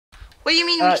What do you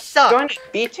mean we suck? Join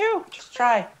B2? Just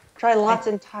try. Try lots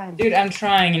in time. Dude, I'm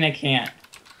trying and I can't.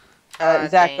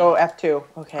 Zach, dang. go F2.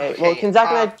 Okay. Well, can Zach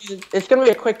and I do, it's gonna be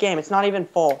a quick game. It's not even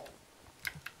full.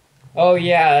 Oh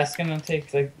yeah, that's gonna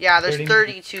take like. Yeah, there's 30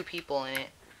 32 people in it.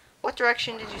 What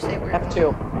direction did you say we're in?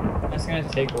 F2. That's gonna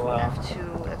take a while.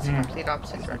 F2. That's the complete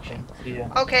opposite direction.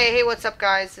 Yeah. Okay, hey, what's up,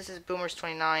 guys? This is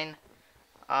Boomers29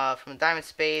 from Diamond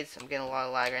Spades. I'm getting a lot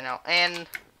of lag right now, and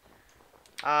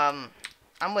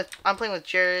I'm playing with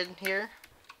Jared here.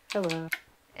 Hello.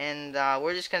 And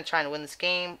we're just gonna try and win this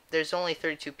game. There's only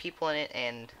 32 people in it,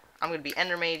 and I'm gonna be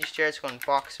Endermage. Jared's going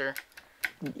Boxer.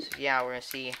 So yeah, we're gonna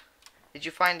see. Did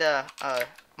you find a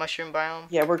mushroom biome?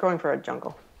 Yeah, we're going for a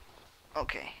jungle.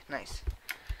 Okay, nice.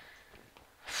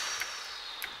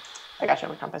 I got you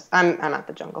on the compass. I'm at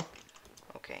the jungle.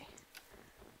 Okay.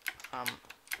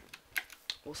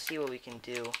 We'll see what we can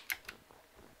do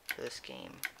for this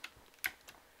game.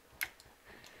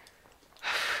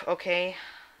 Okay,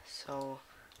 so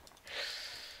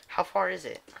how far is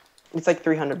it? It's like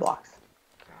 300 blocks.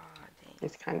 God dang.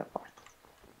 It's kind of far.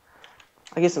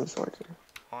 I'll get some swords here.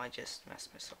 Oh, I just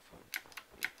messed myself up.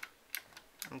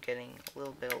 I'm getting a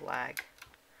little bit of lag.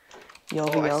 Yo,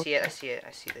 Oh, yo. I see it, I see it,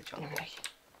 I see the jungle.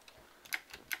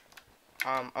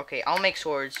 Okay, I'll make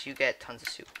swords, you get tons of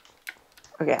soup.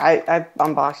 Okay,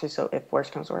 I'm Boxer, so if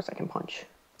worse comes worse, I can punch.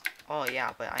 Oh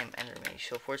yeah, but I'm Endermage,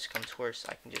 so if worse comes worse,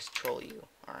 I can just troll you,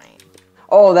 alright?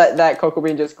 Oh, that cocoa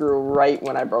bean just grew right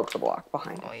when I broke the block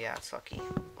behind it. Oh yeah, it's lucky.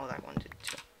 Oh, that one did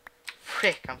too.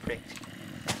 Frick, I'm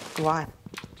fricked. Why?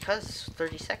 Because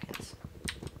 30 seconds.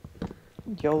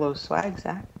 YOLO swag,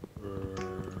 Zach.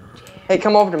 Hey,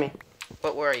 come over to me.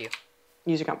 But where are you?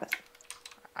 Use your compass.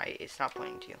 It's not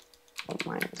pointing to you. Oh,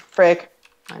 mine is. Frick.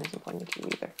 Mine isn't pointing to you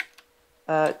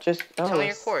either. Just. Oh, Tell me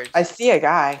your chords. I see a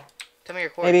guy. Tell me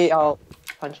your chords. Maybe I'll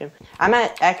punch him. I'm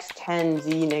at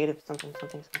X10Z negative something.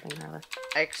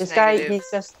 X this negative.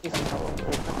 guy, he's in trouble.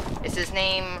 Is his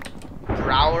name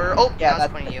Brower? Oh, yeah, now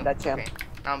it's pointing to you. That's him. Okay,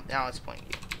 now it's pointing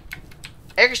to you.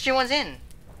 Eric G1's in.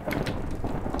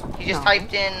 He just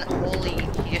typed in holy.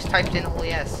 He just typed in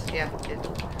holy S. Yeah, he did.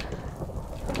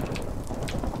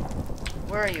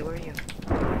 Where are you? Where are you?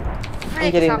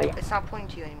 Frick, it's not pointing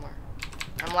to you anymore.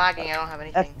 I'm lagging. I don't have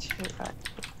anything.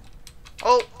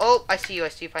 Oh, I see you. I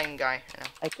see you fighting a guy right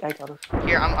now. I got him.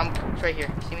 Here, I'm right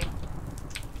here. See me?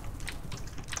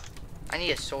 I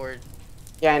need a sword.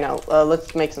 Yeah, I know.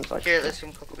 Let's make some swords. Here, let's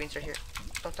some cocoa beans right here.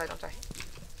 Don't die, don't die.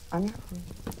 I'm not.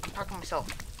 I'm talking to myself.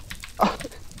 Oh.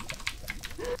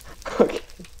 Okay.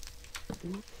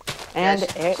 And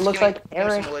it looks like Eric.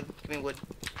 Give me some wood. Give me wood.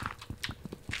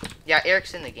 Yeah,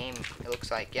 Eric's in the game. It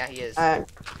looks like. Yeah, he is.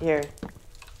 Here.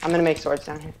 I'm gonna make swords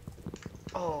down here.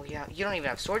 Oh yeah, you don't even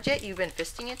have swords yet? You've been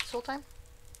fisting it this whole time?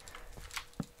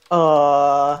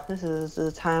 This is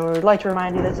the time where we'd like to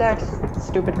remind you that Zach's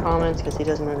stupid comments, because he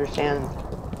doesn't understand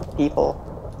people,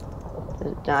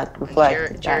 does not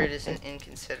reflect. Jared is an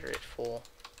inconsiderate fool.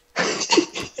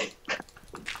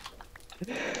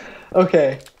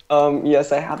 Okay.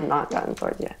 Yes, I have not gotten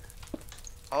swords yet.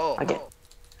 Oh. Okay.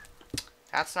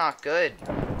 That's not good.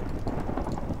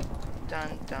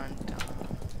 Dun dun dun.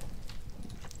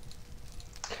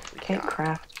 Okay,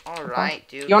 craft. Alright,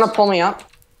 dude. You wanna pull me up?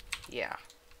 Yeah.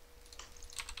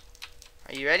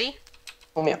 Are you ready?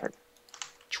 Pull me up.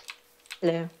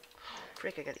 Hello.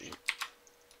 Frick, I gotta eat.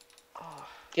 Oh.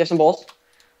 Do you have some bowls?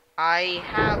 I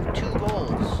have 2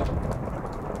 bowls.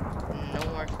 No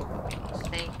more cocoa beans.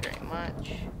 Thank you very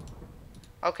much.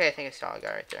 Okay, I think I saw a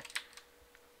guy right there.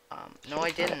 No, I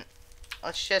didn't.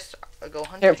 Let's just go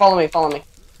hunting. Here, follow me.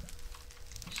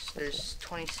 There's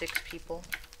 26 people.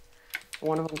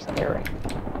 One of them's Eric.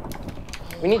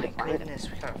 Oh we need to find him.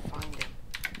 We gotta find him.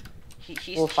 He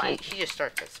just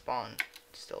starts at spawn.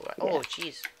 Still right. Yeah. Oh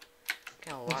jeez.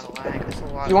 Got a lot of lag. There's a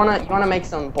lot. You wanna make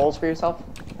some bowls for yourself?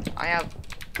 I have.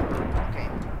 Okay.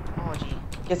 Oh gee.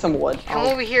 Get some wood. Come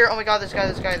over here. Oh my god, this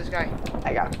guy.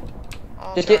 I got him.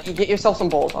 Oh, just god. get yourself some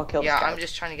bowls. I'll kill. Yeah, this guy. I'm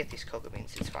just trying to get these cocoa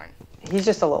beans. It's fine. He's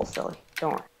just a little silly.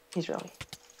 Don't worry. He's really.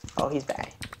 Oh, he's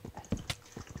bad.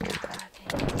 He's bad.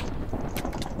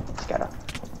 Just gotta.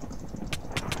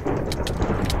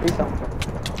 Refill.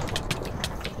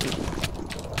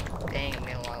 Dang, I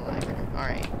made a lot of lag there.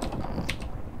 Alright.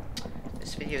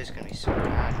 This video is gonna be so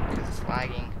bad because it's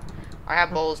lagging. I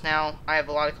have bowls now. I have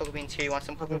a lot of cocoa beans here. You want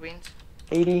some cocoa beans?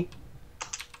 80.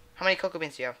 How many cocoa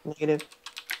beans do you have? Negative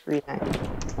 390.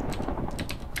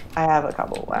 I have a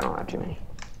couple. I don't have too many.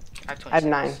 I have 26. I have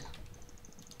 9.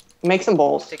 Make some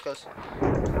bowls. Take those.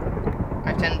 I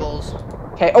have 10 bowls.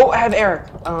 Okay. Oh, I have Eric.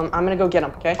 I'm gonna go get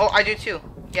him. Okay. Oh, I do too.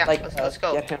 Yeah. Like, let's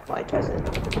go. Get him like as in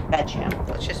fetch him.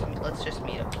 Let's just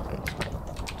meet up.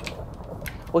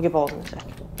 We'll get balls in a sec.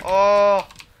 Oh,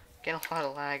 getting a lot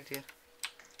of lag, dude.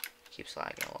 Keeps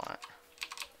lagging a lot.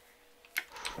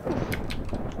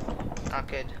 Not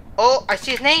good. Oh, I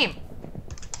see his name.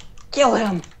 Kill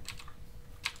him!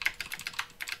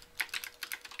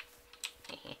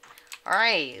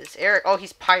 Alright, it's Eric. Oh,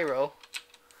 he's Pyro.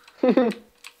 You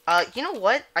know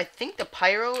what? I think the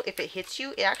Pyro, if it hits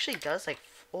you, it actually does like,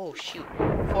 oh shoot,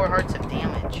 4 hearts of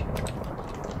damage.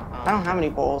 I don't have any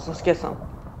bowls. Let's get some.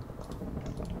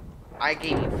 I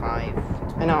gave you 5.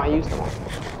 I know, I used them all.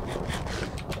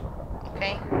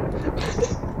 Okay.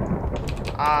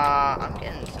 I'm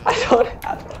getting some I don't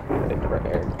have anything for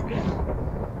Eric.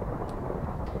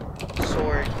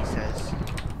 sword, he says.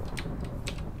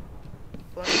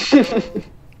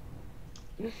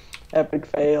 Epic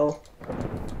fail.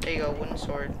 There you go, wooden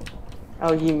sword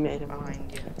Oh, you made him.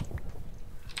 behind you.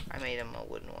 I made him a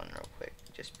wooden one real quick,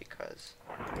 just because.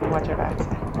 Watch your back.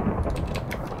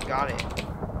 You got it.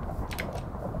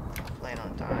 Plan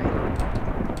on dying.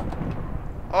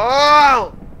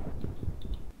 Oh!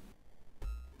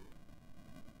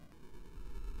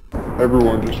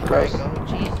 Everyone just There you Froze. go,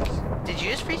 Jesus. Did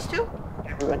you just freeze too?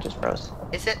 Everyone just froze.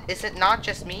 Is it not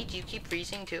just me? Do you keep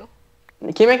freezing too?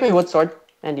 Can you make me a wood sword?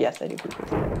 And yes, I do keep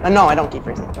freezing. No, I don't keep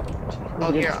freezing.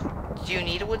 Oh, here. Do you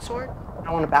need a wood sword?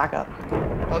 I want to back up.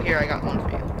 Oh, here, I got one for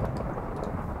you.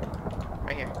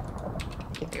 Right here.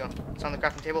 There you go. It's on the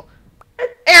crafting table.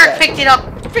 Eric picked it up!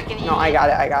 Freaking idiot! No, I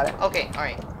got it. Okay,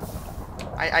 alright.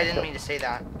 I didn't mean to say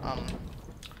that.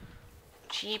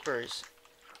 Jeepers.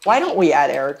 Why don't we add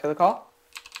Eric to the call?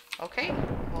 Okay,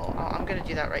 well, I'm gonna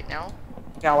do that right now.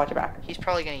 Yeah, I'll watch your back. He's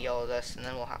probably gonna yell at us, and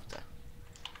then we'll have to.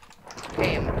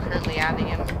 Okay, I'm currently adding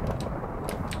him.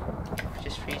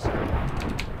 Just freezing.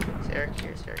 Is Eric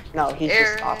here? Is Eric here? No, he's Eric.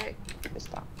 just stopped. He just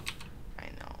stopped. I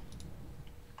know.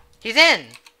 He's in!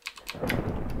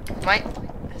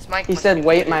 His mic He must said, be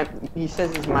wait, muted. he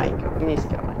says his mic. He needs to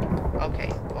get a mic. Okay,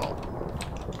 well,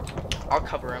 I'll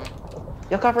cover him.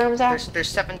 You'll cover him, Zach? There's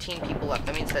 17 people left.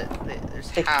 That means that there's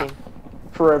 16. half.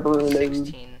 Forever alone.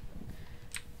 16.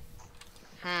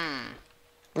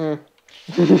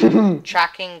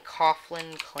 Tracking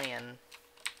Coughlin clan.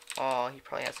 Oh, he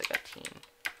probably has like a team.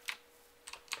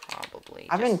 Probably.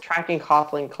 I've been tracking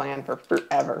Coughlin clan for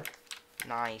forever.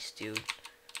 Nice, dude.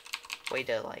 Way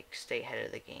to like stay ahead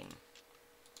of the game.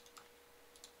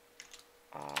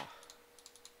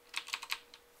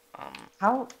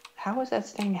 How is that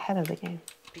staying ahead of the game?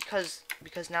 Because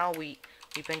now we've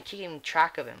been keeping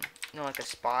track of him. You know, like a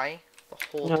spy the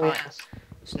whole No, time. yes.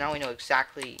 So now we know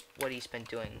exactly what he's been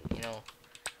doing. You know,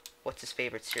 what's his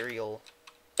favorite cereal,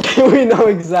 We know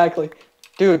exactly.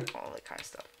 Dude, all that kind of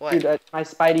stuff. What? dude, my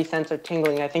spidey sense are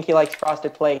tingling. I think he likes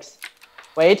Frosted Flakes.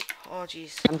 Wait, Oh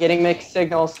jeez. I'm getting mixed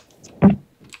signals.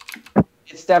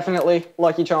 It's definitely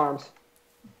Lucky Charms.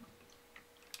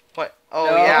 What? Oh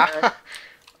No. yeah.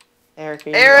 Eric. are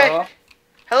you- Eric. Hello,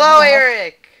 Hello.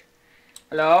 Eric.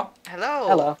 Hello? Hello.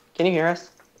 Hello. Can you hear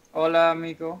us? Hola,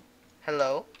 amigo.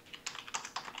 Hello.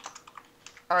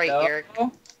 All right,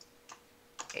 Hello?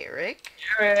 Eric.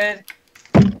 Jared.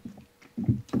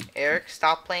 Eric,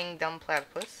 stop playing dumb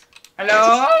platypus.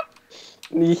 Hello?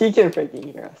 He can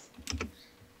freaking hear us.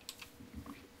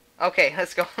 Okay,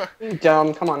 let's go. You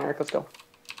dumb. Come on, Eric. Let's go.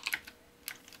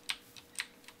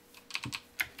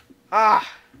 Ah.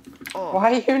 Oh.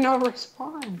 Why do you not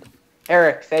respond?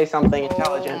 Eric, say something Oh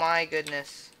intelligent. my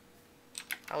goodness.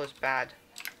 That was bad.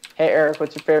 Hey, Eric,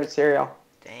 what's your favorite cereal?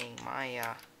 Dang, my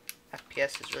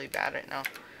FPS is really bad right now.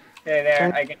 Hey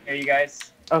there, I can hear you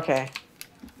guys. Okay.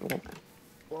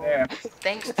 Well, There.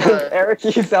 thanks to Eric,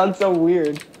 you sound so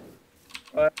weird.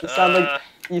 What?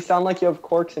 You sound like you have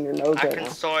corks in your nose I right can now.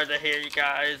 sort of hear you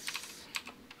guys.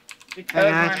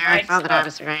 Because my mic's up.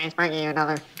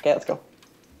 Okay, let's go.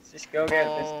 Let's just go get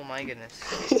this. Oh my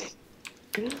goodness.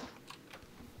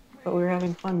 But we were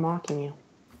having fun mocking you.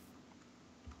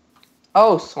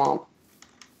 Oh, swamp.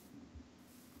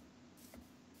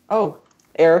 Oh,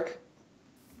 Eric,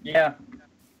 Yeah.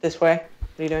 this way.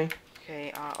 What are you doing?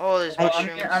 Okay, oh, there's I-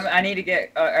 mushrooms. I need to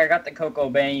get, I got the cocoa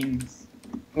beans.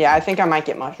 Yeah, I think I might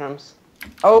get mushrooms.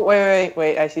 Oh,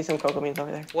 wait. I see some cocoa beans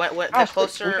over there. What, the Gosh,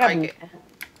 closer we I have- get,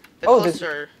 the Oh, there's-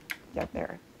 closer, Yeah,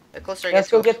 there. the closer I Let's get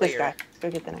to go a get player, this guy. Let's go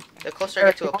get the next guy. the closer I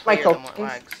Eric, get to you a want my player, the cocoa more it beans?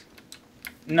 lags.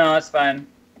 No, it's fine.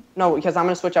 No, because I'm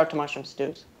gonna switch out to mushroom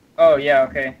stews. Oh, yeah,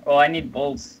 okay. Well, I need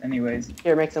bolts anyways.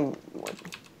 Here, make some more.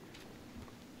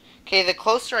 Okay, the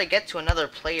closer I get to another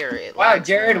player, it Wow, lags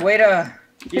Jared, more. way to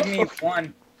give me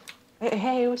one.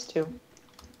 Hey, it was 2.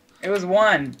 It was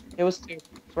one. It was 2.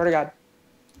 Swear to God.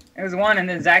 It was one, and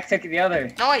then Zach took the other.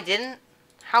 No, I didn't.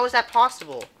 How is that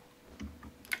possible?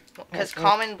 Because Okay.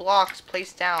 common blocks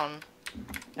placed down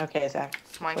Okay, Zach.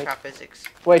 It's Minecraft physics.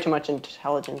 Way too much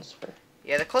intelligence for.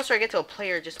 Yeah, the closer I get to a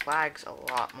player, it just lags a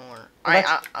lot more.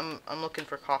 Well, I'm looking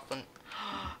for Coughlin.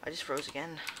 I just froze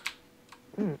again.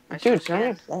 Dude, turn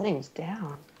your settings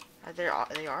down. They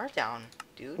are down,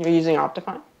 dude. You're using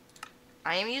Optifine?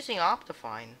 I am using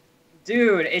Optifine.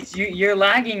 Dude, it's you're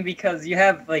lagging because you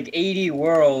have like 80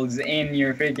 worlds in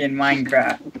your freaking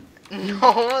Minecraft.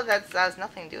 No, that has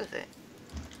nothing to do with it.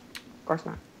 Of course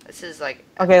not. This is like.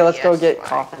 Okay, let's go FPS get lag.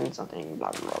 Coffin something.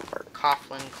 Blah, blah, blah.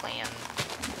 Coughlin clan.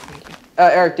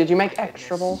 Eric, did you make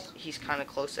extra bowls? He's kind of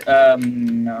close at.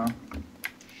 No.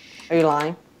 Are you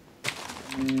lying?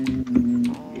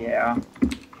 Yeah.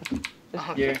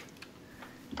 Okay. Here.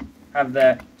 Have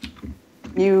that.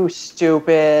 You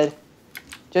stupid.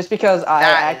 Just because I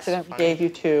That is accidentally funny. gave you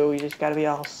 2, you just gotta be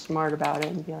all smart about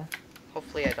it and be like,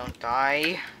 Hopefully I don't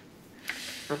die.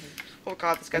 Oh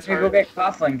god, this guy's Let's go hard. get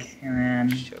Coughlin, man.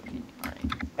 Choky. Alright.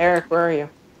 Eric, where are you?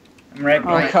 I'm right Oh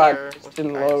behind. Right god, here it with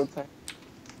didn't you guys. load.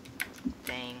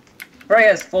 Dang. Probably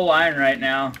has full iron right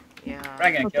now. Yeah.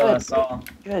 Probably gonna kill us all.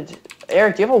 Good.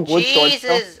 Eric, do you have a wood sword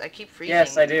still? Jesus! I keep freezing.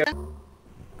 Yes, I do.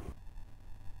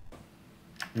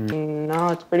 No,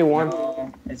 it's pretty warm.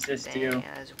 No, it's just Dang, you.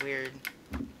 yeah, it's weird.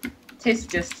 Tastes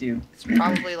just you. It's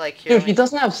probably like here. Dude, he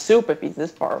doesn't have soup if he's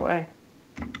this far away.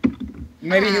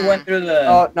 Maybe he went through the.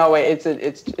 Oh no, wait,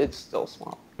 it's still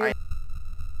small.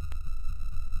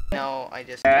 No, I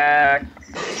just. Back.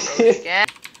 Again.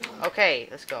 Okay,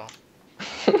 let's go.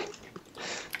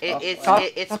 It's Stop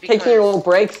because. taking your little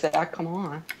breaks, Zach. Come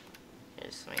on.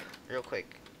 Here's me, real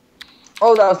quick.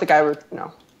 Oh, that was the guy.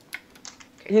 No,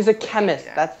 Okay. he's a chemist.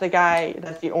 Yeah. That's the guy.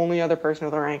 That's the only other person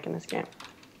with a rank in this game.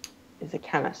 He's a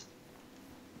chemist.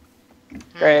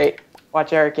 Great.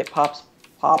 Watch Eric get pot.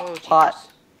 Oh,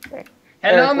 Great.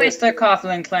 Hello, Eric, wait. Mr.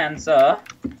 Coughlin clan, sir.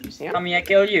 You see him? Come here,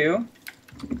 kill you.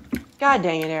 God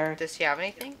dang it, Eric. Does he have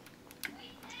anything?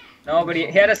 No, but he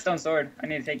had a stone sword. I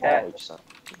need to take that. Oh, you suck.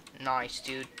 Nice,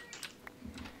 dude.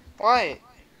 What?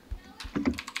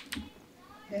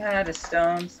 He had a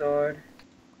stone sword.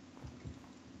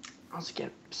 I'll just get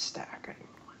a stack.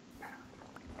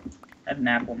 Had an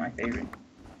apple, my favorite.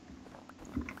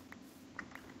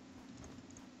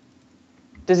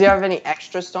 Does he have any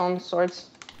extra stone swords?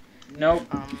 Nope.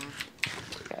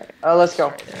 Okay. Let's go.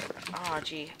 Sorry there. Oh,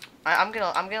 gee. I'm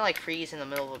gonna like freeze in the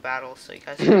middle of a battle, so you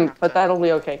guys don't have But to. that'll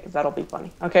be okay, because that'll be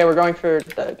funny. Okay, we're going for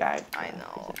the guy. I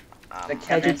know. The Edges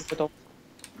chemist. of the-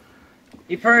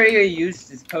 He probably used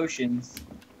his potions.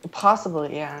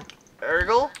 Possibly, yeah.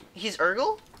 Urgle? He's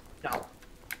Urgle?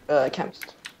 No.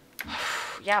 Chemist.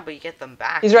 Yeah, but you get them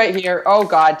back. He's right here. Oh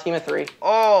god, team of 3.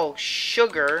 Oh,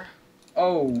 sugar.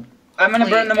 Oh. I'm gonna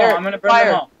burn them all. Eric, I'm gonna burn fire.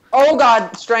 them all. Oh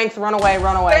god, strength, run away,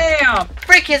 run away. Bam!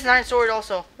 Frick, he has an iron sword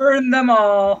also. Burn them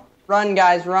all. Run,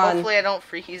 guys, run. Hopefully I don't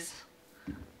freeze.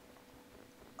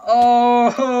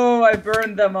 Oh, I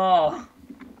burned them all.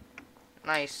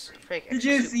 Nice. Frick. Did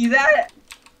you see that?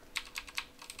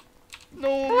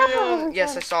 No, man.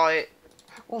 Yes, I saw it.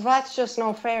 Well, that's just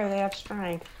no fair. They have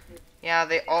strength. Yeah,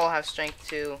 they all have strength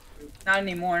too. Not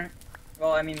anymore.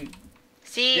 Well, I mean,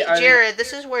 See, Yeah, are they- Jared,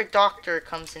 this is where Doctor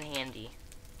comes in handy.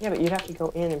 Yeah, but you'd have to go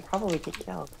in and probably get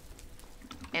killed.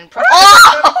 And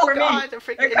Oh, oh for me. god, they're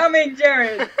they're freaking. coming,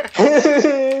 Jared.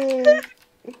 Do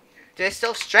they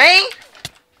still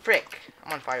strength? Frick,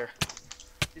 I'm on fire.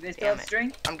 Do they still Damn have it.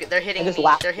 string? They're hitting I just me.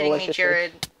 laughed They're hitting me, maliciously.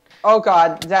 Jared. Oh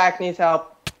god, Zach needs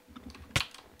help.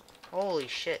 Holy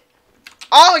shit.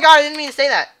 Oh my god, I didn't mean to say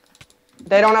that.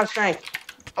 They don't have strength.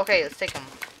 Okay, let's take them.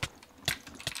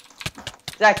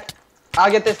 Zach,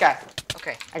 I'll get this guy.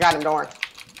 Okay. I got him, don't worry.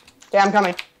 Okay, I'm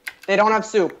coming. They don't have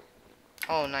soup.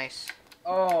 Oh, nice.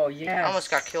 Oh, yes. I almost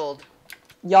got killed.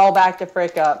 Y'all back to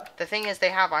frick up. The thing is, they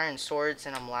have iron swords,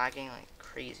 and I'm lagging like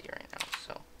crazy right now,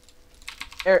 so.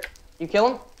 Here, you kill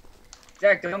him?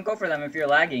 Jack, don't go for them if you're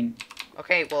lagging.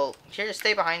 Okay, well, here, just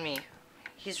stay behind me.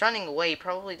 He's running away. He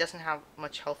probably doesn't have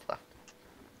much health left.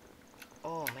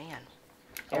 Oh, man.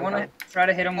 I want to try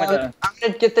to hit him with a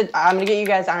I'm gonna get you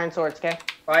guys iron swords, okay?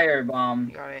 fire bomb.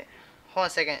 You got it. Hold on a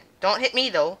second. Don't hit me,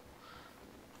 though.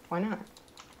 Why not?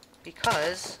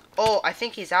 Because... Oh, I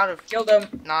think he's out of... Killed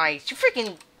him. Nice. You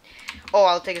freaking... Oh,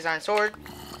 I'll take his iron sword.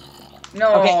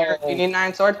 No. Okay, Eric, you need an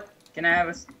iron sword? Can I have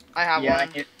a? I have Yeah,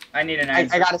 one. I need an I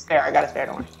ice. got a spare,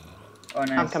 don't worry. Oh,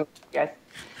 nice. I'm coming, guys.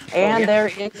 And yeah. there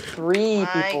is 3 My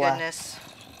people left. goodness.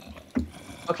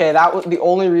 Okay, that was the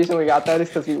only reason we got that is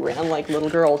because we ran like little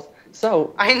girls.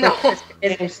 So I know.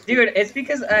 Dude, it's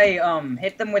because I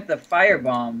hit them with the fire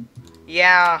bomb.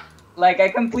 Yeah. Like I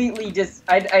completely just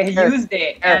I used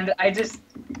it and I just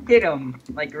hit him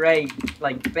like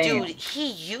bam. Dude,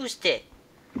 he used it.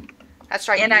 That's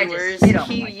right, And I just viewers. hit him,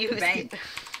 He like, used bang. it.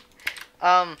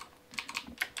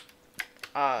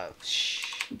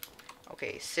 Shh.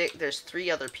 Okay, there's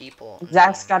 3 other people.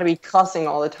 Zach's got to be cussing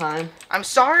all the time. I'm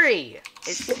sorry.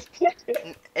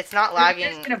 It's not You're lagging.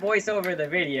 just gonna voice over the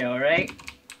video, right?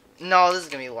 No, this is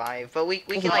gonna be live, but we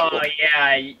can Oh like.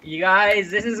 yeah, you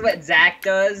guys, this is what Zach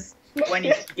does when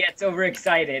he gets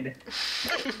overexcited.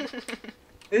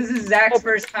 This is Zach's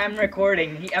first time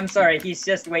recording. I'm sorry, he's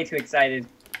just way too excited.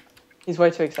 He's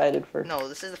way too excited for. No,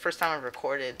 this is the first time I've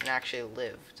recorded and actually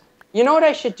lived. You know what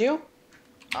I should do?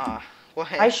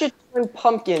 What? I should turn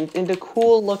pumpkins into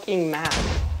cool-looking maps.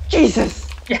 Jesus!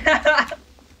 Yeah.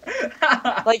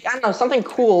 Like, I don't know, something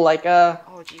cool, like,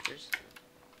 Oh, jeepers.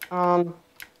 No,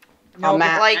 a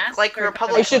map. Like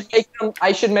Republic.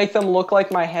 I should make them look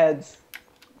like my heads.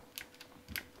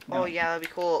 Oh yeah, that'd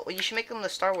be cool. Well, you should make them the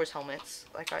Star Wars helmets,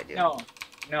 like I do. No.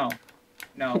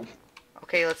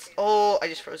 Okay, let's. Oh, I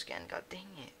just froze again. God dang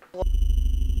it.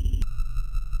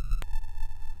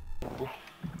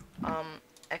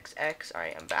 XX. All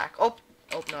right, I'm back. Oh,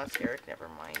 no, it's Eric. Never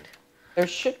mind. There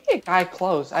should be a guy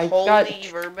close. Holy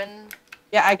Verban.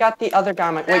 Yeah, I got the other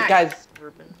guy. Wait, guys,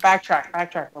 Verban.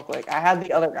 backtrack real quick. I had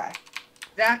the other guy.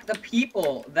 Zach, the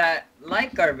people that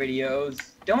like our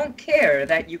videos don't care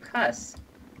that you cuss.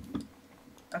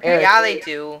 Okay. Eric. Yeah, they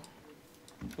do.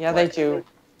 Yeah, they do.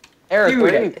 Eric, Dude,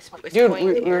 where are you? It's Dude,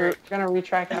 pointing to we're Eric. gonna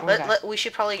retract that one guy. We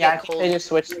should probably Yeah, I get think cold. they just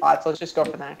switched spots. Let's just go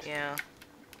for the next. Yeah.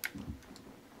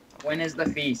 When is the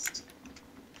feast?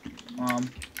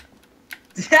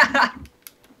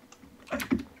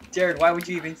 Jared, why would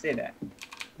you even say that?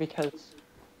 Because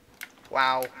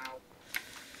Wow.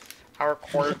 Our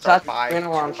quarters are that's 5. what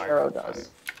Rancho 5, Ranchero 5. does.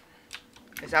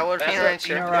 Is that what That's Pino what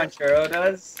Ranchero Pino does? Ranchero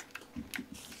does?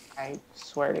 I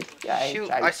swear to God.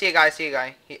 Shoot, I see a guy. I see a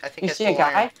guy. I think You he's see a full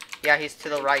iron. guy? Yeah, he's to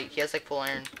the right. He has like full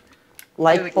iron.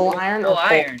 Like full iron Full or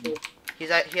iron. He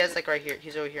has like right here.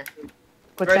 He's over here.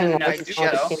 Quit Further saying than like I it's do,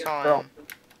 not a though. skinny Saw girl. him.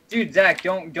 Dude, Zach,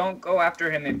 don't go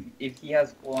after him if he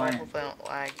has full Oh, iron. hopefully I don't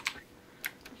lag.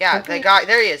 Yeah, the guy.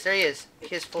 There he is. There he is.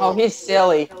 He's full. Oh, he's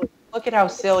silly. Look at how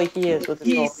silly he is with his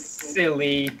He's gold.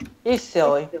 silly. He's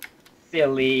silly.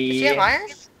 Silly. Does he have iron?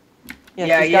 Yes,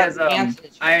 Yeah, he's he got has pants and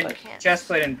shit, iron but-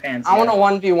 chestplate and pants. I yeah.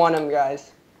 want to 1v1 him,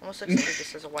 guys. Almost looks like he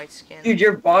just has a white skin. Dude,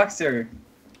 you're boxer.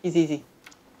 He's easy.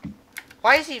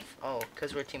 Why is he? Oh,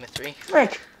 because we're a team of 3.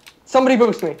 Frick! Somebody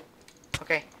boost me.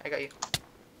 Okay, I got you.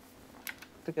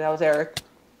 That was Eric.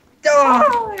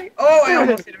 Oh, I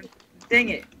almost hit him. Dang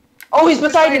it. Oh, he's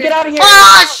beside you. Get out of here.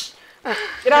 Gosh!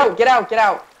 Get out. Get out. Get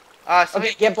out. Somebody,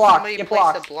 Okay, get blocked, Somebody get placed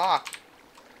blocked. a block.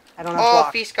 I don't have Oh,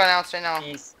 block. Feast got out right now.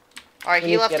 Jeez. Alright, We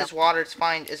he need to left get his him. water. It's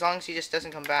fine as long as he just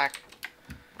doesn't come back.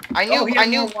 I Oh, he has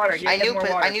knew, more water. He has more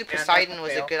water. I knew Yeah, that's Poseidon a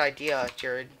was a fail. good idea,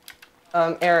 Jared.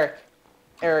 Eric,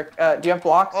 do you have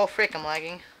blocks? Oh frick, I'm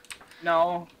lagging.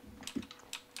 No.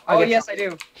 I'll Oh, get yes, some. I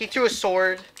do. He threw a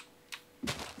sword.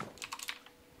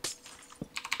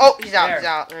 Oh, he's out. There. He's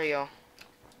out. There you go.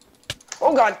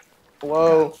 Oh God.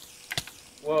 Whoa.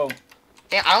 Whoa.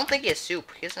 Damn, I don't think he has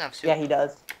soup. He doesn't have soup. Yeah, he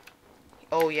does.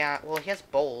 Oh yeah. Well, he has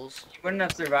bowls. He wouldn't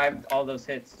have survived all those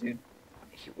hits, dude.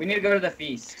 We need to go to the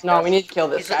feast. No, we need to kill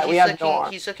this guy. We have no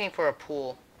arm. He's looking for a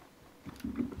pool.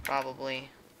 Probably.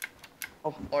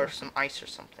 Oh. Or some ice or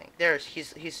something.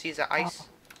 He sees the ice.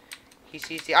 He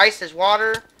sees the ice as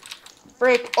water.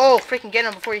 Frick. Oh, freaking get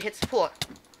him before he hits the pool.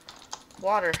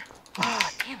 Water.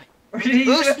 Ah, damn it. He's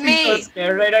Boost me! So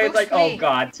scared right now. He's Boost like, me! oh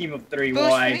god, team of 3, Boost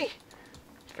why? me.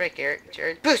 Frick, Eric,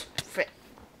 Jared. Boost. Frick.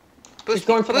 Boost He's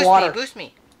going me. for the Boost water. me. Boost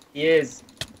me. He is.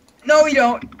 No, you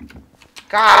don't.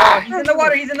 God. He's in the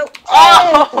water. He's in the.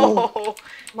 Oh!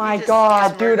 My just- God,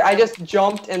 just dude, murdered I him. just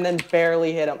jumped and then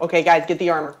barely hit him. Okay, guys, get the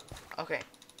armor. Okay.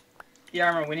 The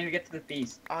armor. We need to get to the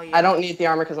feast. Oh, yeah. I don't need the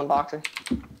armor because I'm boxer.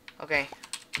 Okay.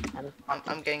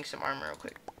 I'm getting some armor real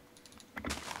quick.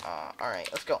 Alright,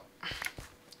 let's go.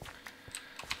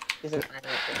 Isn't Okay,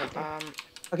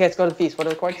 okay, let's go to the feast. What are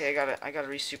the coins? I gotta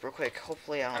re-soup real quick.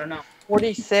 Hopefully I don't know.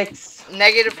 46.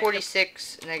 Negative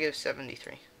 46, negative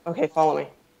 73. Okay, follow me.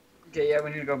 Okay, yeah, we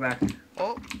need to go back.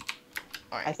 Oh.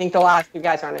 I Alright. think the last two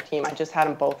guys are on a team. I just had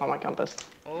them both on my compass.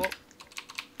 Oh.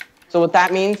 So what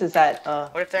that means is that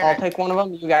What if they're I'll in a, take one of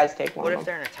them, you guys take one what of if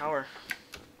them. they're in a tower?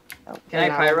 Oh, Can I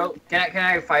and pyro? Can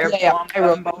I fire Yeah, bomb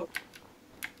pyro. them both?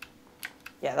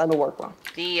 Yeah, that'll work well.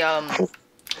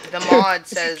 The mod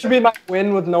says Should be my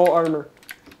win with no armor.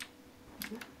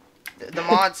 the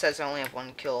mod says I only have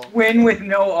 1 kill. Win with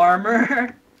no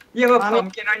armor. You have a I mean-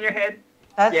 pumpkin on your head.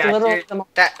 That's Yeah, literally dude. the.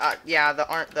 That yeah,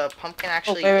 the pumpkin Oh,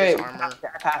 actually wait, gives wait, armor.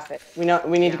 I passed it. We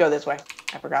need Yeah. to go this way.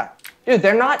 I forgot. Dude,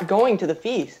 they're not going to the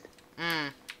feast.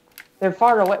 Mm. They're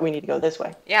far away. We need to go this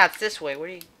way. Yeah, it's this way. What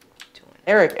are you doing?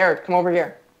 Eric, come over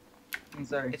here. I'm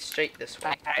sorry. It's straight this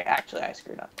way. I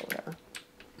screwed up. Or whatever.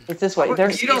 It's this way.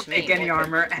 There's You don't Excuse me, take any okay.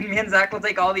 armor, and me and Zach will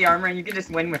take all the armor, and you can just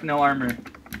win with no armor.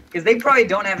 Because they probably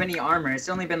don't have any armor. It's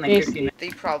only been like 15 minutes. They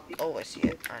probably. Oh, I see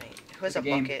it. Alright. Who has a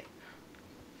Game. bucket?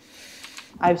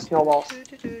 I have snowballs.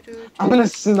 I'm gonna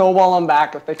snowball them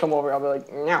back if they come over. I'll be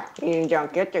like, no, you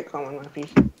don't get to come on my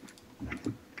piece.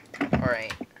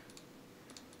 Alright.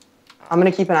 I'm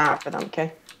gonna keep an eye out for them,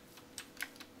 okay?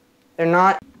 They're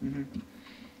not.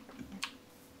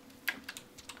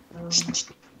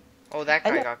 Oh, that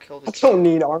guy got killed. I don't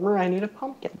need armor. I need a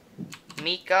pumpkin.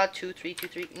 Mika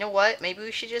 2323. You know what? Maybe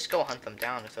we should just go hunt them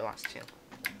down if they're last two.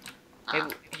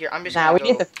 Maybe here. I'm just. Nah, gonna we go.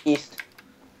 need the feast.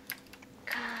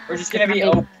 We're just gonna be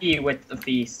OP with the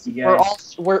feast, you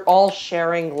guys. We're all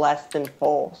sharing less than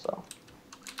full, so.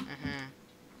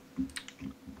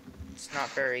 It's not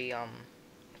very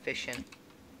efficient.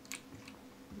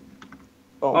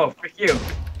 Boom. Oh, frick you.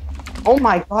 Oh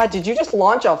my god, did you just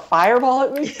launch a fireball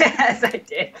at me? Yes, I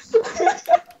did.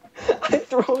 I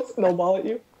throw a snowball at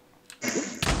you.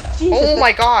 Oh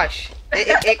my gosh!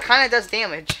 It kind of does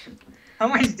damage. How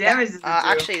much damage does it do?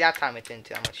 Actually, that time it didn't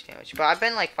do that much damage. But I've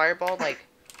been like fireballed like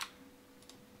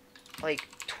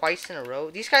twice in a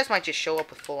row. These guys might just show up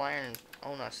with full iron and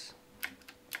own us.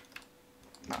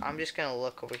 I'm just gonna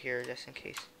look over here just in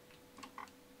case.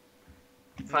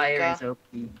 Fire Mika. is OP.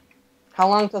 How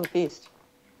long till the feast?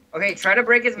 Okay, try to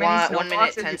break as many 1 snowblocks minute,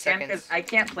 as 10 you can, seconds. because I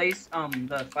can't place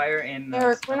the fire in the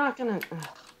Eric, snow. we're not gonna.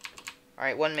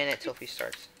 Alright, 1 minute till he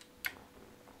starts.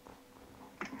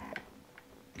 Okay.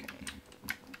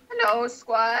 Hello,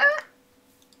 squad.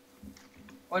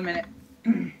 1 minute.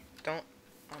 Don't.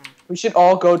 We should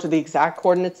all go to the exact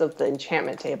coordinates of the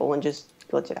enchantment table and just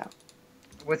glitch it out.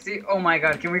 What's the? Oh my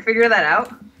god, can we figure that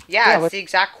out? Yeah, Yeah, it's the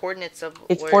exact coordinates of.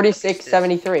 It's where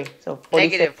 4673. So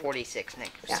 46. Negative 46.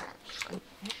 Negative. Yeah.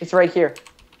 It's right here.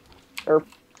 Or I think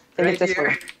Right it's this here.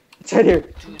 one. It's right here.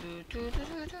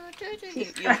 You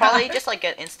probably just like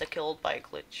get insta killed by a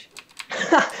glitch.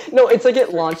 No, it's like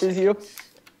it launches you.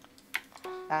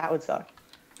 That would suck.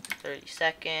 30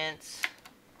 seconds.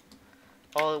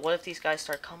 Oh, what if these guys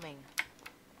start coming?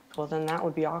 Well, then that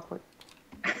would be awkward.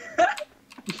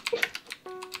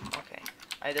 Okay.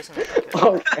 It doesn't look like it.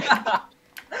 Okay.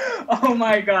 Oh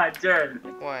my god, Jared.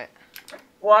 What?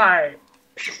 Why?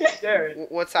 Jared.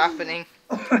 What's happening?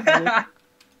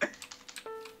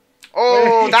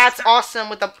 Oh, that's awesome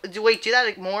with the. Wait, do that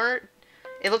like more.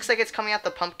 It looks like it's coming out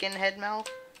the pumpkin head mouth.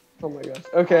 Oh my gosh.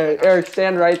 Okay, Eric,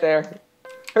 stand right there.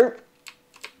 Herp.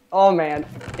 Oh man.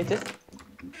 It just.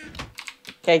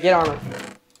 Okay, get armor.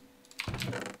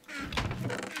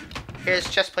 Here's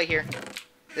chest plate here.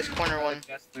 This corner one.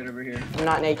 Just put it over here. I'm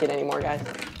not naked anymore, guys.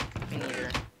 Me neither.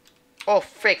 Oh,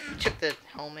 frick. Took the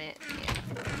helmet. Yeah.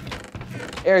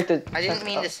 Eric, did. I didn't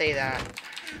mean to say that.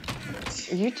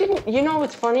 You didn't. You know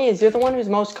what's funny is you're the one who's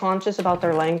most conscious about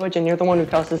their language, and you're the one who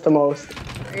cusses the most.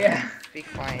 Yeah. Be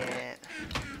quiet.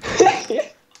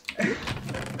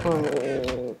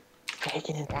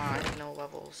 Taking it. Wow, I have no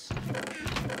levels.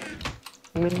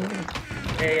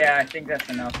 Yeah, I think that's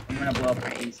enough. I'm gonna blow up the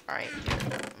Alright, piece. alright. Here,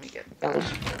 let me get That that. was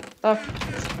stuff.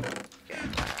 Get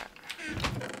that.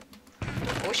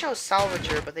 I wish I was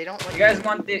salvager, but they don't let You guys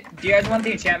want the? Do you guys want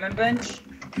the enchantment bench?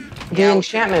 The Yeah,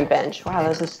 enchantment bench. Wow,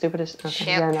 that's the stupidest. Okay,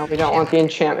 yeah, no, we don't want the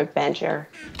enchantment bench, Eric.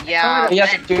 Yeah.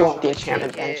 Yes, we do want the I'll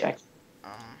enchantment take bench.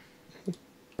 it.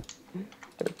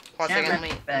 Hold on a second, let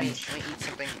me Bench. eat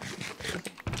something.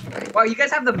 Wow, you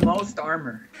guys have the most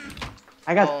armor.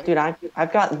 I got, Oh. dude,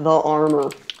 I've got the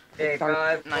armor. Okay,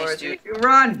 5, 4, Nice, 3, dude. 2,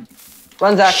 run!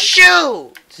 Run, Zach.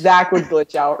 Shoot! Zach would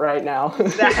glitch out right now.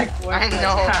 Zach, what I the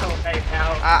know. hell right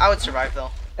now? I would survive though.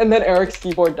 And then Eric's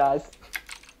keyboard dies.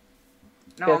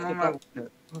 No, Yes, I'm on get my that.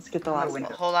 window. Let's get the I'm last gonna one.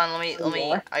 win. Hold on, let me.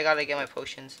 More? I gotta get my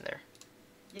potions in there.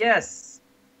 Yes.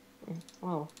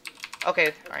 Oh.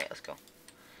 Okay, alright, let's go.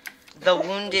 The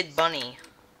Wounded Bunny.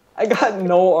 I got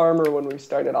no armor when we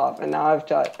started off, and now I've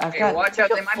got. Okay, watch out.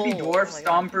 You're They might be full. dwarf Oh my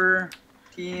God. stomper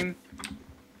team.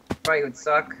 Probably would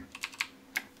suck.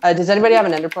 Does anybody have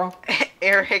an ender pearl?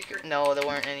 Eric, no, there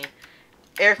weren't any.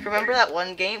 Eric, remember that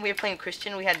one game we were playing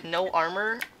Christian? We had no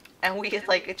armor, and we had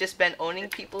like just been owning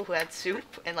people who had soup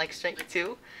and like strength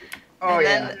 2. Oh And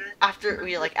yeah. then after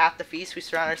we like at the feast, we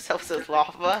surround ourselves with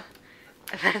lava,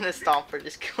 and then the stomper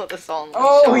just killed us all in one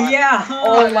Oh shot. yeah.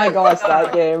 Oh my gosh,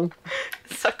 that game.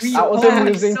 It sucks We That so was much. had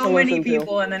amusing so to many listen to.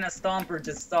 people, and then a stomper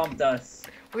just stomped us.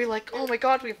 We're like, oh my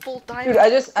god, we have full diamond. Dude, I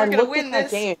We're I gonna looked win at that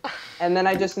this. game, and then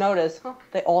I just noticed, huh,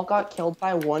 they all got killed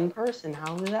by one person.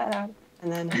 How did that happen?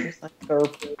 And then I was like,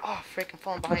 derp. Oh, frick, I'm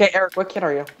falling behind. Okay, Eric, what kid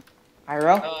are you?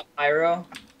 Pyro? Pyro.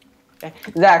 Okay.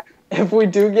 Zach, if we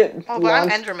do get Oh, but I'm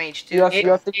launched, Endermage, dude. you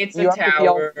have to It's you a have to be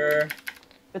all, tower.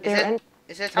 but Is they're it?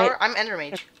 Is it a tower? Wait. I'm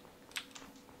Endermage.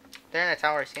 They're in a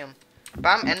tower, I see them. But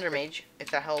I'm Endermage,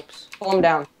 if that helps. pull them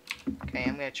down. Okay,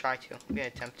 I'm gonna try to. I'm gonna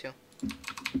attempt to.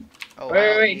 Oh, I Wait,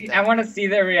 don't wait, need I that. want to see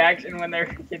their reaction when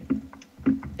they're.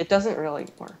 It doesn't really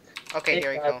work. Okay, It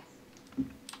here we does.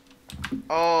 go.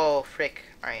 Oh, frick.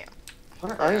 Alright.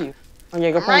 Where are you? Oh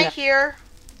yeah, go I'm pull them right down. here.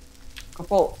 Go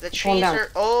pull. The pull 'em trees down.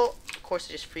 are... Oh, of course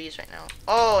they just freeze right now.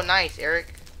 Oh, nice,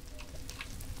 Eric.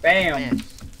 Bam.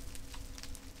 Miss.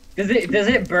 Does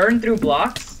it burn through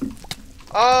blocks?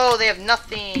 Oh, they have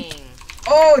nothing.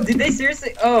 Oh, did they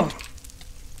seriously? Oh.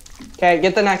 Okay,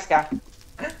 get the next guy.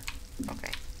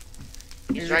 Okay.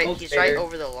 Here's He's the right cultivator.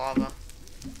 over the lava.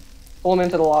 Pull him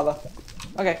into the lava.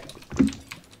 Okay.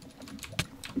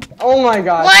 Oh my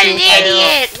god. What dude, an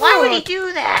idiot! Why would he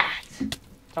do that?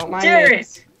 Don't mind Jared!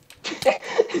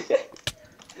 me.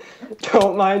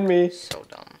 Don't mind me. So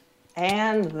dumb.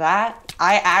 And that,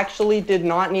 I actually did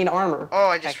not need armor. Oh,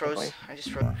 I just technically. froze. I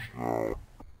just froze.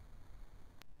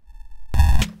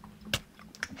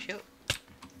 Shoot.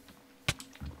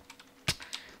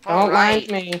 Don't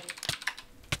mind Alright. me.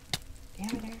 Damn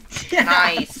it, Aaron.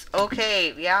 Nice.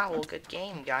 Okay, yeah, well, good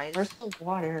game, guys. Where's the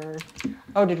water?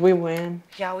 Oh, did we win?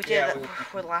 Yeah, we did. Yeah,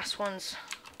 We're the last ones.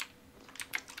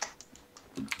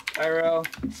 Pyro.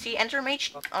 See,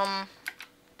 Endermage,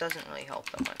 doesn't really help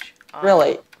that much.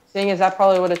 Really? Seeing as that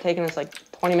probably would have taken us like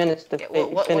 20 minutes to Yeah,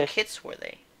 what finish. kits were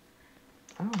they?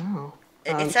 I don't know.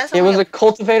 It says it only was a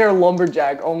cultivator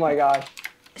lumberjack. Oh my gosh.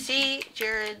 See,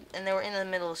 Jared, and they were in the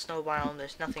middle of snow biome.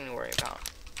 There's nothing to worry about.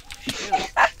 Shoot.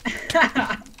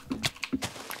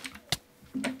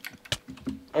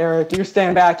 Eric, you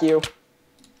stand back, you.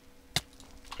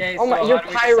 Okay, Oh my, so you're how do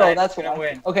we Pyro. decide That's who's gonna why.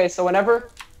 win? Okay, so whenever,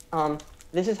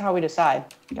 this is how we decide.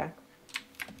 Okay.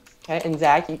 Okay, and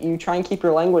Zach, you try and keep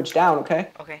your language down. Okay.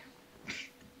 Okay.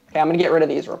 Okay, I'm gonna get rid of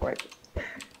these real quick.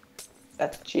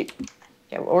 That's cheap.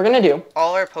 Okay, what we're gonna do.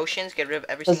 All our potions, get rid of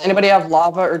every Does single anybody one. have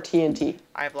lava or TNT?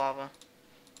 I have lava.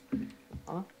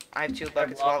 Huh? I have 2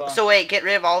 buckets of lava. lava. So wait, get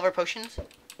rid of all of our potions?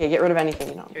 Yeah, get rid of anything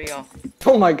you know. Here we go.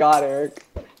 Oh my god, Eric.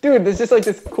 Dude, there's just like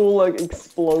this cool like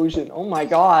explosion. Oh my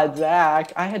god,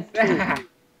 Zach. I had 2.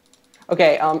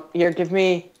 Okay, here, give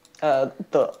me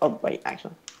oh wait,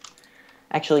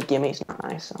 actually gimmy's not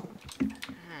nice.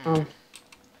 So.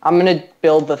 I'm gonna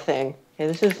build the thing. Okay,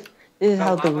 this is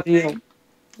how the lava real.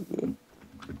 thing?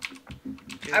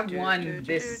 I've won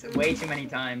this way too many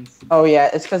times. Oh yeah,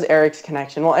 it's because Eric's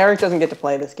connection. Well, Eric doesn't get to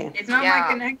play this game. It's not Yeah. my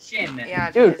connection.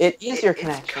 Yeah, Dude, it's- it is your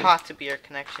connection. It's got to be your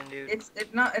connection, dude. It's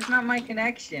not my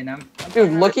connection. I'm Dude,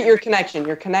 playing look on at a your different- connection.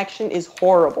 Your connection is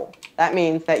horrible. That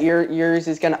means that yours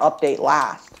is gonna update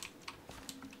last.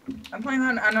 I'm playing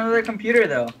on another computer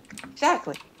though.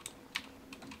 Exactly.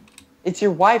 It's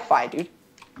your Wi-Fi, dude.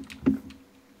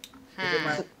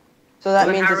 Hmm. So that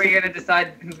Then means how are we it's- gonna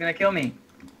decide who's gonna kill me?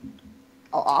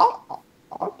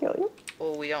 I'll kill you.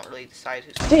 Well, we don't really decide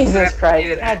who's Jesus do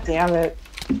Christ! that. God damn it.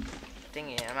 Dang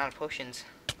it, I'm out of potions.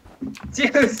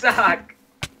 You suck.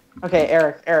 Okay,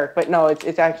 Eric, but no,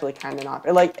 it's actually kind of not.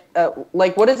 Like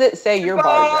what does it say your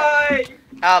bar is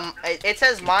at? Bye. It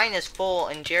says mine is full,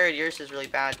 and Jared, yours is really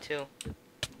bad too.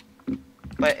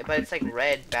 But it's like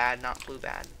red bad, not blue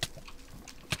bad.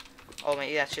 Oh,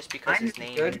 maybe that's just because Mine his is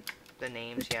name, good. the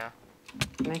names, yeah.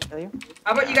 Can I kill you?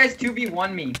 How about you guys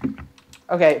 2v1 me?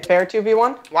 Okay, fair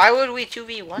 2v1? Why would we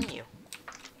 2v1 you?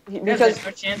 Because Because there's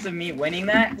no chance of me winning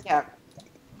that. yeah,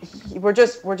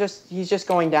 he's just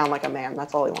going down like a man.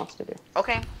 That's all he wants to do.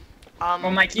 Okay. Well,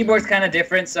 my keyboard's kind of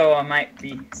different, so I might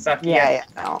be sucky. Yeah,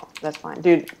 no, that's fine,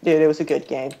 dude. It was a good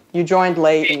game. You joined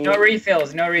late. Okay, And no you,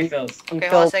 refills, no refills. you Okay,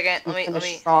 hold on a felt- second. you Let finished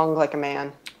me. strong like a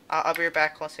man. I'll be right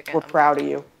back. One second. We're proud of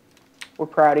you. We're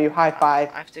proud of you. High five.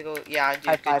 I have to go. Yeah, dude,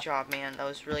 High good five. job, man. That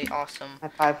was really awesome. High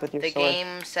five with your The sword.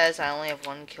 game says I only have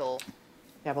 1 kill.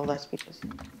 Yeah, well, that's because.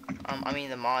 I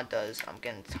mean the mod does. I'm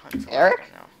getting tons of Eric?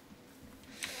 right now.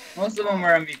 Most of them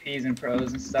are MVPs and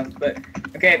pros and stuff, but Oh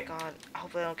okay. my god. I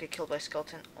hope I don't get killed by a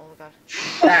skeleton. Oh my god.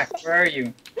 Zach, where are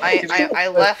you? I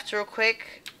left real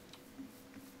quick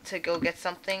to go get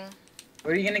something.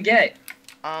 What are you gonna get?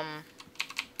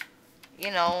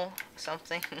 You know,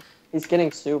 something. He's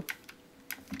getting soup.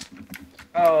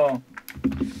 Oh,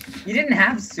 you didn't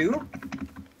have soup?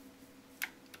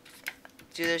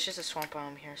 Dude, there's just a swamp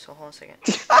biome here, so hold on a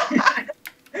second.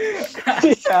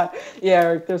 yeah,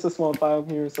 Eric. There's a small biome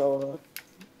here, so.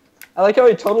 I like how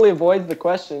he totally avoids the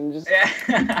question.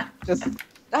 Yeah. Just.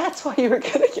 That's why you were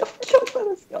gonna get killed by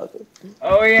the skeleton.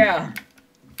 Oh yeah.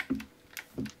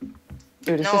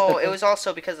 Dude, it's No, just it was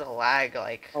also because of the lag,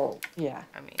 like, Oh, yeah.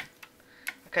 I mean.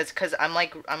 Cause I'm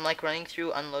like running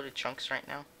through unloaded chunks right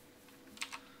now.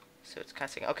 So it's kind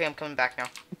of sick. Okay, I'm coming back now.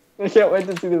 I can't wait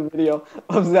to see the video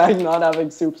of Zach not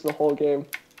having soups the whole game.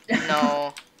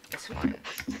 No, it's fine.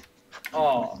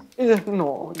 Oh. He's like,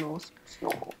 no,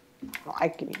 I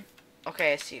can eat.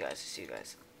 Okay, I see you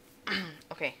guys.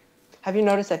 Okay. Have you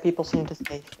noticed that people seem to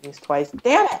say things twice?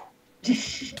 Damn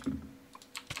it!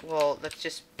 Well, that's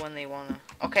just when they wanna.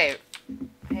 Okay.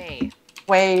 Hey.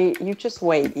 Wait, you just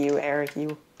wait, you, Eric,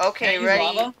 you. Okay, Can I use ready?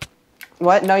 lava?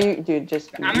 What? No, you, dude,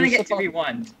 just. I'm gonna get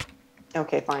 2v1.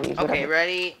 Okay, fine, use Okay, whatever.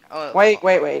 ready? Oh, Wait,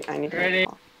 I need to. Ready?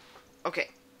 Okay.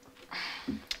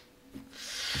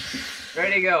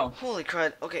 Ready to go. Holy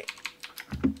crud. Okay.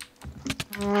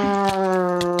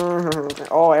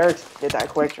 Oh, Eric did that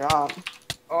quick job.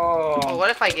 Oh, Oh. what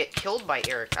if I get killed by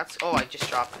Eric? That's. Oh, I just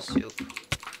dropped the soup.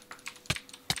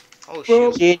 Oh Well,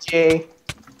 shoot. GG.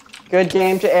 Good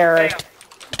game to Eric.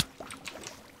 Damn.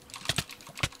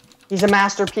 He's a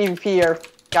master PvPer.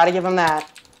 Gotta give him that.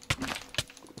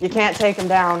 You can't take him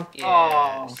down.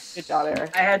 Yes. Good job,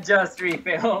 Eric. I had just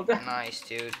refilled. Nice,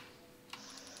 dude.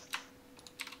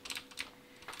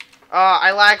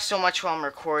 I lag so much while I'm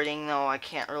recording, though. I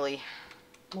can't really.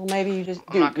 Well, maybe you just,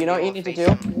 I'm not dude. You gonna know what be you need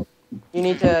able to to face do? You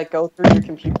need to go through your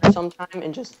computer sometime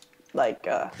and just like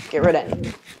get rid of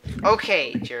anything.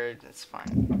 Okay, Jared, that's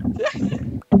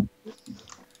fine.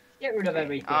 Get rid of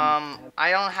everything.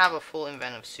 I don't have a full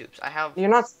invent of soups. I have. You're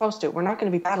not supposed to. We're not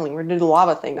going to be battling. We're going to do the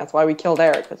lava thing. That's why we killed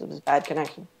Eric because of his bad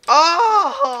connection.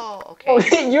 Oh, Oh,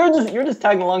 okay. you're just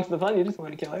tagging along to the fun. You just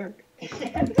want to kill Eric.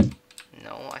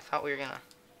 No, I thought we were gonna.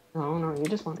 No, you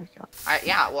just want to kill.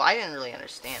 Yeah, well, I didn't really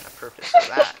understand the purpose of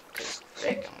that. Cause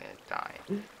frick, I'm gonna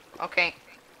die. Okay.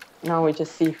 No, we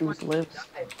just see who lives.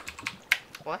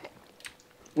 What?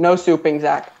 No souping,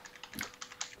 Zach.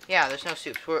 Yeah, there's no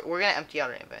soups. We're gonna empty out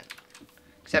our invent.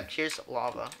 Except here's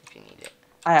lava if you need it.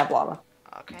 I have lava.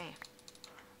 Okay.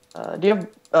 Do you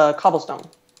have cobblestone?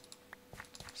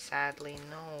 Sadly,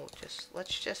 no.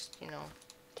 Let's just, you know.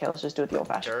 Okay, let's just do it the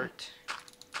old-fashioned way. Dirt.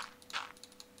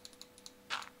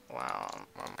 Wow.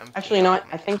 I'm Actually, you know what?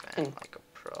 emptying I out think my you can- invent like a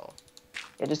pro.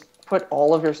 Yeah, just put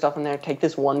all of your stuff in there. Take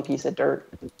this one piece of dirt.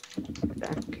 There.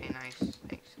 Okay, nice.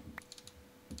 Thanks.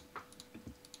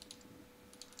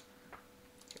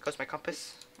 Here goes my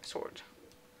compass, my sword.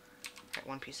 Alright,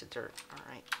 one piece of dirt.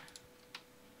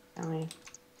 Alright.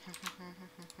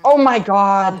 Oh my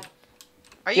god!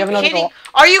 Are You you have another kidding? goal?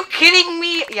 Are you kidding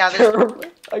me? Yeah,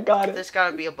 I got it. there's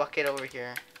gotta be a bucket over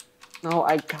here. No,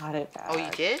 I got it back. Oh, you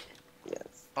did? Yes.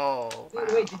 Oh, wow.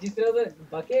 Wait, did you throw the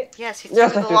bucket? Yes, he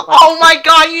Yes, threw I the threw lo- the bucket. Oh my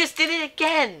god, you just did it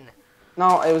again!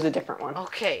 No, it was a different one.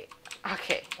 Okay.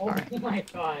 Okay. Oh Alright. my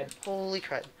god. Holy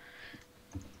crud.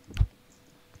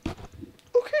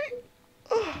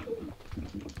 Okay.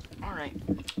 Alright.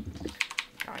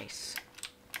 Nice.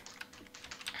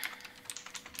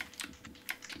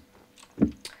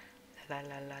 La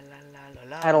la la la la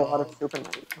la. I had a lot of soup in my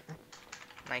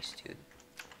Nice, dude.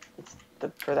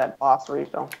 for that boss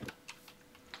refill.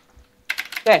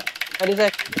 Okay, ready,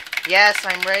 Zach? Yes,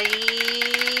 I'm ready.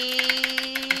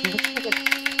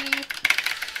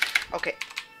 Okay,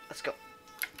 let's go.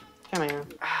 Come here.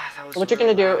 Ah, that was So what you're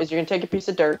really gonna do loud. is you're gonna take a piece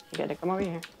of dirt. You gotta come over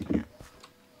here.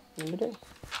 Number two.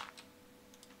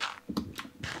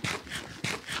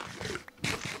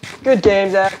 Good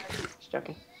game, Zach. Just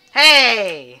joking.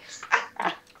 Hey!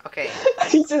 Okay.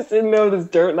 He's just sitting there with his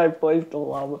dirt, and I placed the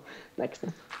lava next to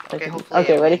him. Okay, hopefully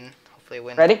Okay, I ready? win. Hopefully I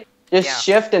win. Ready? Just Yeah.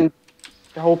 shift and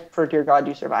hope for dear God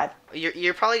you survive.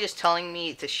 You're probably just telling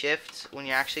me to shift when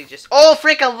you're actually just. Oh,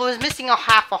 frick! I was missing a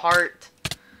half a heart.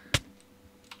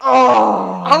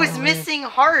 Oh! I was missing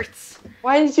hearts.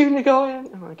 Why did you go in?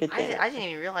 Oh, good game. I didn't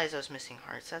even realize I was missing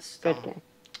hearts. That's Good dumb. game.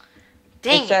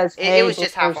 Dang It says, it! It hey, was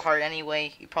just half a bookers. heart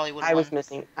anyway. You probably would I have was won.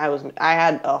 missing. I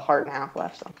had a heart and a half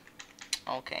left. So.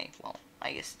 Okay, well,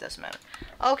 I guess it doesn't matter.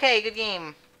 Okay, good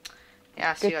game.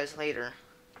 Yeah, see you guys later.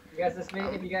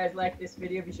 If you guys like this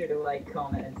video, be sure to like,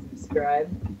 comment, and subscribe.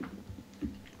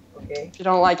 Okay. If you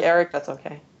don't like Eric, that's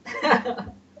okay.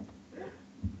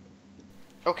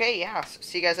 Okay, yeah.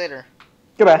 See you guys later.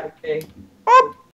 Goodbye. Okay. Boop.